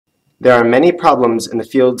There are many problems in the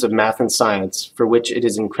fields of math and science for which it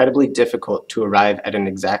is incredibly difficult to arrive at an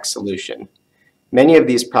exact solution. Many of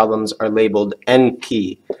these problems are labeled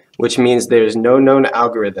NP, which means there is no known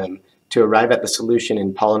algorithm to arrive at the solution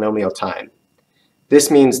in polynomial time. This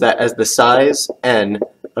means that as the size, n,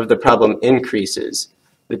 of the problem increases,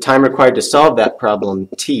 the time required to solve that problem,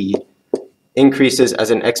 t, increases as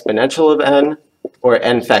an exponential of n, or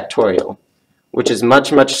n factorial, which is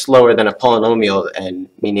much, much slower than a polynomial of n,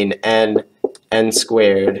 meaning n, n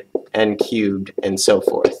squared, n cubed, and so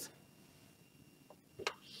forth.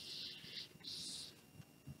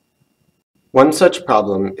 One such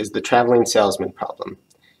problem is the traveling salesman problem.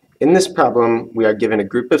 In this problem, we are given a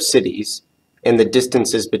group of cities and the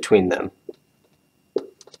distances between them.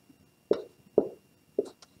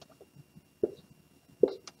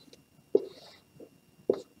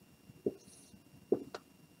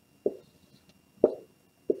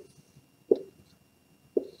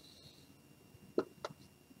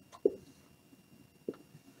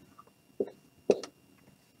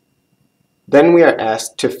 Then we are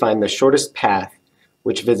asked to find the shortest path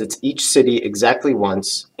which visits each city exactly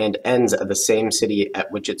once and ends at the same city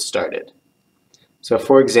at which it started. So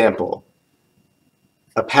for example,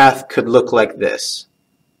 a path could look like this,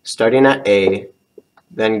 starting at A,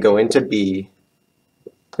 then going to B,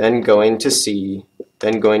 then going to C,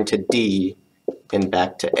 then going to D, and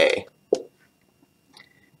back to A.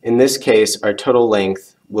 In this case, our total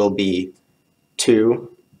length will be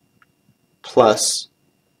 2 plus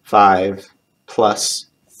 5 plus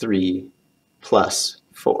 3 plus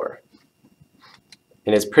 4.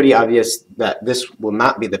 And it's pretty obvious that this will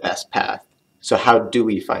not be the best path. So how do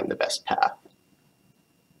we find the best path?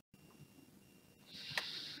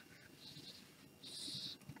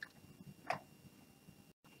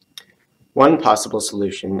 One possible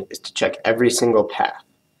solution is to check every single path.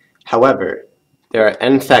 However, there are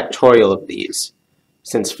n factorial of these,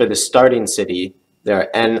 since for the starting city there are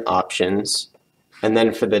n options, and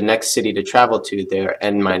then for the next city to travel to, there are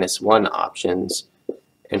n minus 1 options.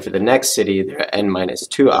 And for the next city, there are n minus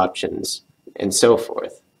 2 options, and so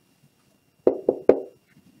forth.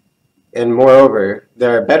 And moreover,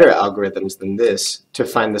 there are better algorithms than this to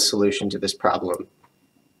find the solution to this problem.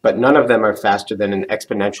 But none of them are faster than an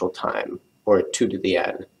exponential time, or 2 to the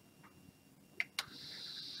n.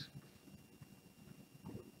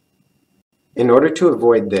 In order to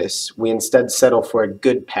avoid this, we instead settle for a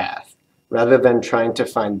good path, rather than trying to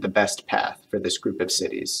find the best path for this group of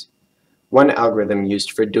cities. One algorithm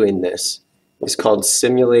used for doing this is called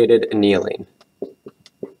simulated annealing.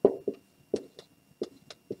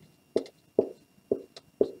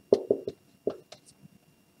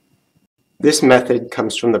 This method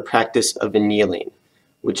comes from the practice of annealing,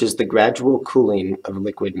 which is the gradual cooling of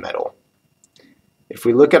liquid metal. If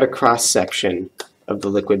we look at a cross-section of the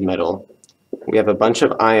liquid metal, we have a bunch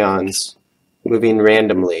of ions moving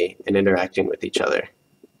randomly and interacting with each other.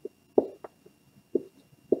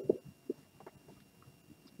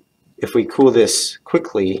 If we cool this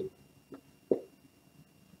quickly,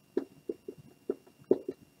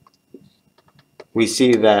 we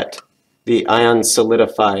see that the ions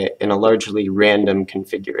solidify in a largely random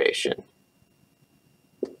configuration.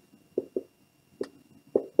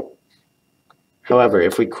 However,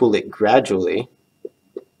 if we cool it gradually,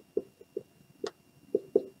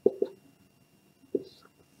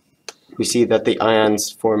 we see that the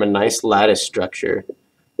ions form a nice lattice structure,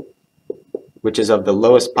 which is of the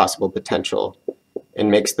lowest possible potential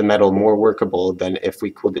and makes the metal more workable than if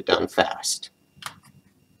we cooled it down fast.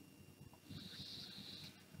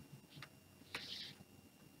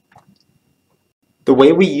 The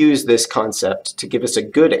way we use this concept to give us a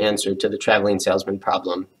good answer to the traveling salesman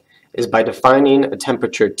problem is by defining a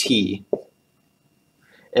temperature T.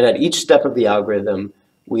 And at each step of the algorithm,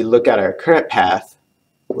 we look at our current path.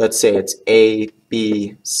 Let's say it's A,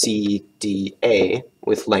 B, C, D, A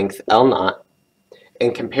with length L0,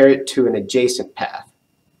 and compare it to an adjacent path.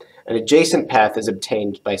 An adjacent path is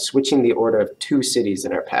obtained by switching the order of 2 cities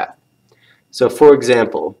in our path. So for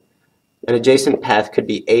example, an adjacent path could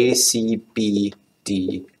be A, C, B,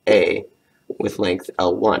 D, A with length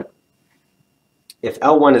L1. If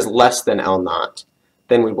L1 is less than L0,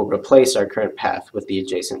 then we will replace our current path with the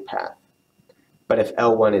adjacent path. But if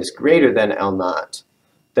L1 is greater than L0,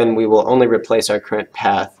 then we will only replace our current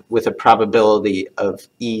path with a probability of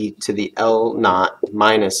e to the L0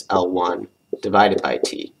 minus L1 divided by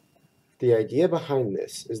t. The idea behind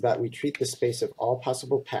this is that we treat the space of all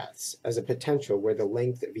possible paths as a potential where the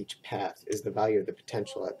length of each path is the value of the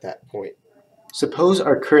potential at that point. Suppose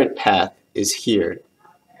our current path is here.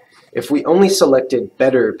 If we only selected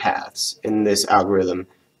better paths in this algorithm,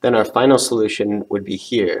 then our final solution would be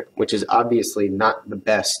here, which is obviously not the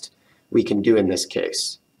best we can do in this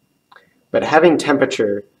case. But having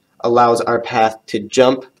temperature allows our path to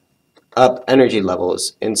jump up energy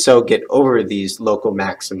levels and so get over these local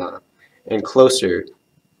maxima and closer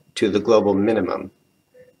to the global minimum.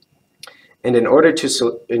 And in order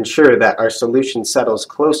to ensure that our solution settles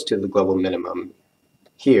close to the global minimum,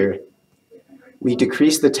 here, we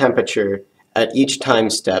decrease the temperature at each time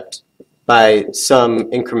step by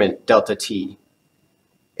some increment delta t.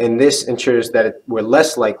 And this ensures that we're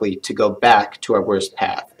less likely to go back to our worst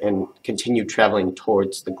path and continue traveling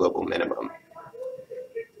towards the global minimum.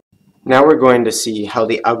 Now we're going to see how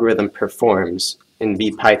the algorithm performs in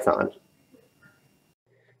VPython.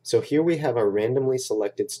 So here we have our randomly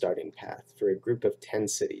selected starting path for a group of 10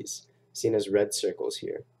 cities, seen as red circles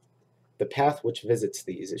here. The path which visits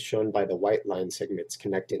these is shown by the white line segments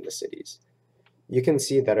connecting the cities. You can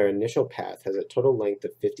see that our initial path has a total length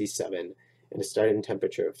of 57 and a starting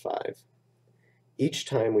temperature of 5. Each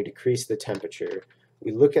time we decrease the temperature,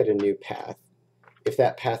 we look at a new path. If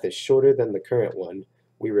that path is shorter than the current one,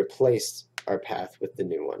 we replace our path with the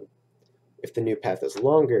new one. If the new path is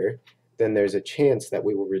longer, then there's a chance that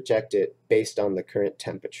we will reject it based on the current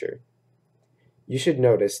temperature. You should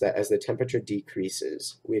notice that as the temperature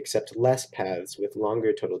decreases, we accept less paths with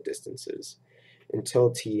longer total distances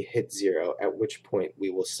until t hits 0, at which point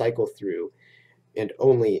we will cycle through and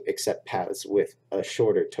only accept paths with a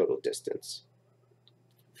shorter total distance.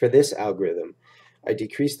 For this algorithm, I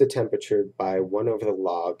decrease the temperature by 1 over the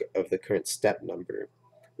log of the current step number,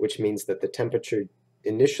 which means that the temperature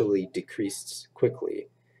initially decreases quickly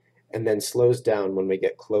and then slows down when we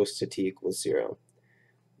get close to t equals 0.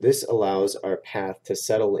 This allows our path to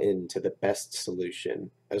settle into the best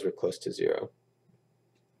solution as we're close to 0.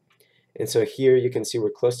 And so here you can see we're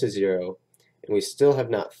close to 0, and we still have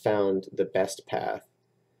not found the best path.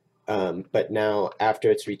 But now, after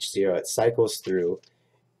it's reached 0, it cycles through,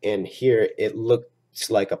 and here it looks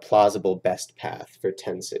like a plausible best path for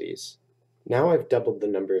 10 cities. Now I've doubled the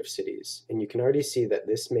number of cities, and you can already see that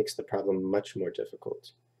this makes the problem much more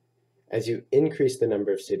difficult. As you increase the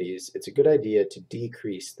number of cities, it's a good idea to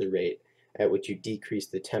decrease the rate at which you decrease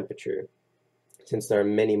the temperature, since there are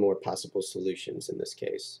many more possible solutions in this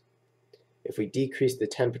case. If we decrease the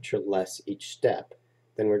temperature less each step,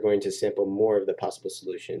 then we're going to sample more of the possible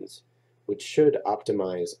solutions, which should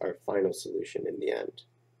optimize our final solution in the end.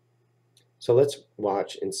 So let's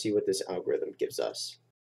watch and see what this algorithm gives us.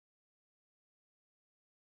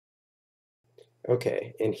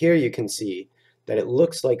 Okay, and here you can see that it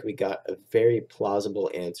looks like we got a very plausible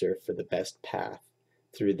answer for the best path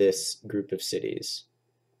through this group of cities.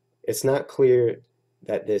 It's not clear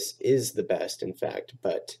that this is the best, in fact,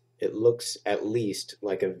 but it looks at least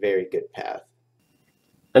like a very good path.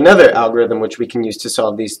 Another algorithm which we can use to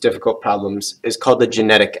solve these difficult problems is called the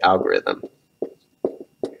genetic algorithm.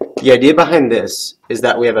 The idea behind this is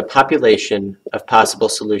that we have a population of possible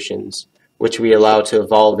solutions which we allow to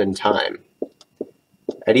evolve in time.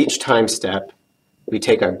 At each time step, we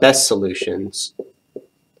take our best solutions,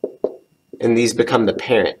 and these become the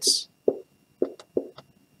parents.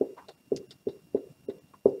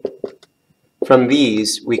 From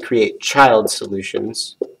these, we create child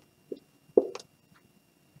solutions,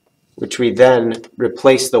 which we then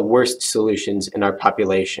replace the worst solutions in our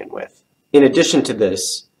population with. In addition to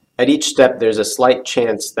this, at each step there's a slight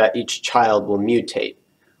chance that each child will mutate,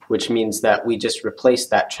 which means that we just replace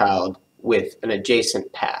that child with an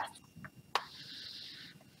adjacent path.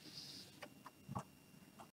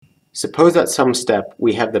 Suppose at some step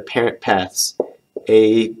we have the parent paths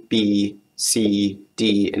A, B, C,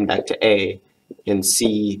 D, and back to A, and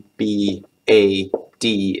C, B, A,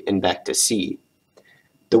 D, and back to C.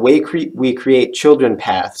 The way we create children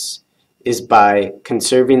paths is by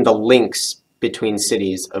conserving the links between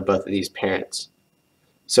cities of both of these parents.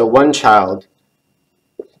 So one child,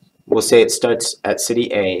 we'll say it starts at city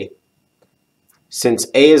A. Since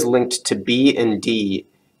A is linked to B and D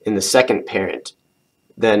in the second parent,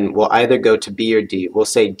 then we'll either go to B or D. We'll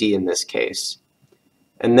say D in this case.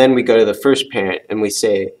 And then we go to the first parent and we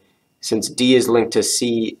say, since D is linked to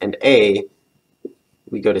C and A,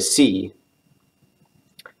 we go to C.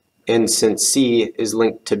 And since C is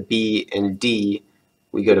linked to B and D,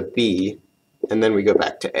 we go to B, and then we go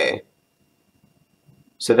back to A.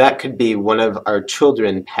 So that could be one of our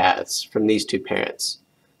children paths from these two parents.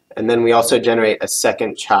 And then we also generate a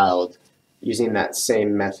second child using that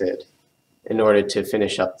same method in order to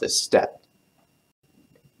finish up this step.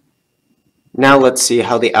 Now let's see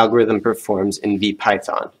how the algorithm performs in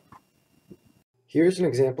VPython. Here's an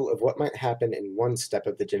example of what might happen in one step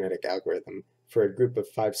of the genetic algorithm for a group of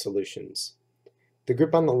 5 solutions. The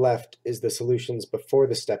group on the left is the solutions before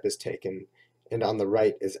the step is taken, and on the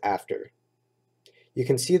right is after. You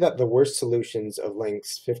can see that the worst solutions of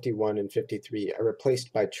lengths 51 and 53 are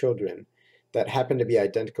replaced by children that happen to be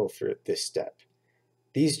identical for this step.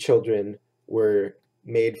 These children were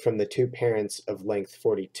made from the two parents of length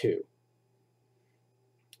 42.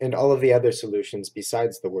 And all of the other solutions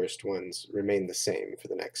besides the worst ones remain the same for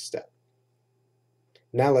the next step.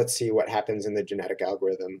 Now let's see what happens in the genetic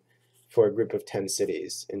algorithm for a group of 10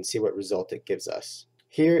 cities and see what result it gives us.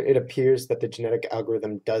 Here it appears that the genetic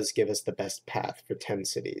algorithm does give us the best path for 10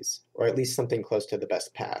 cities, or at least something close to the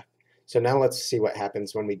best path. So now let's see what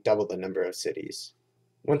happens when we double the number of cities.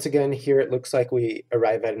 Once again, here it looks like we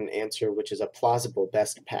arrive at an answer which is a plausible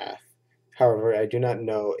best path. However, I do not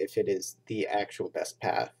know if it is the actual best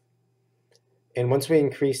path. And once we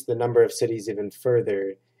increase the number of cities even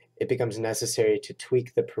further, it becomes necessary to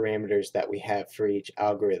tweak the parameters that we have for each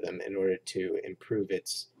algorithm in order to improve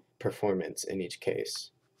its performance in each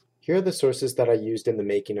case. Here are the sources that I used in the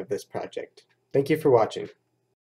making of this project. Thank you for watching.